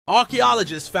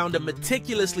Archaeologists found a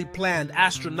meticulously planned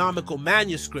astronomical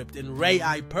manuscript in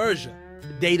Rayai, Persia,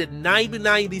 dated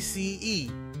 990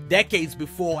 CE, decades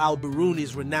before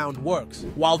Al-Biruni's renowned works.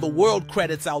 While the world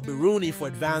credits Al-Biruni for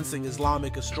advancing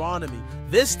Islamic astronomy,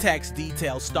 this text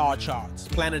details star charts,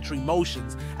 planetary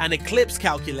motions, and eclipse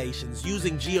calculations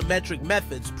using geometric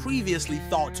methods previously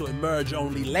thought to emerge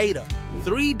only later.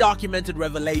 3 documented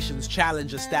revelations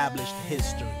challenge established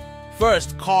history.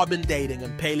 First, carbon dating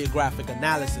and paleographic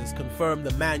analysis confirm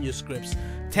the manuscript's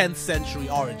 10th century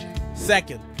origin.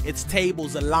 Second, its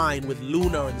tables align with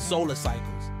lunar and solar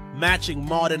cycles, matching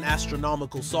modern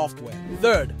astronomical software.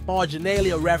 Third,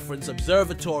 marginalia reference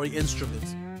observatory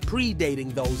instruments,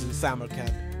 predating those in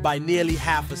Samarkand by nearly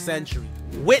half a century.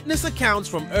 Witness accounts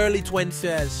from early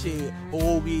 20th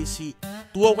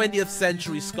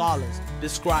century scholars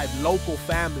describe local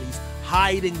families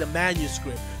hiding the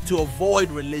manuscript to avoid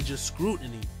religious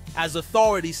scrutiny, as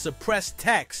authorities suppressed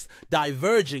texts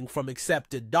diverging from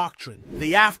accepted doctrine.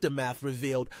 The aftermath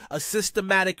revealed a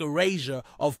systematic erasure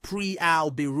of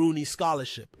pre-Al-Biruni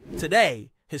scholarship.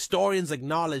 Today, historians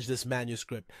acknowledge this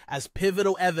manuscript as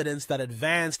pivotal evidence that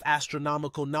advanced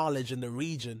astronomical knowledge in the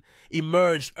region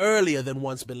emerged earlier than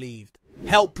once believed.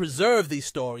 Help preserve these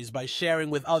stories by sharing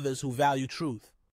with others who value truth.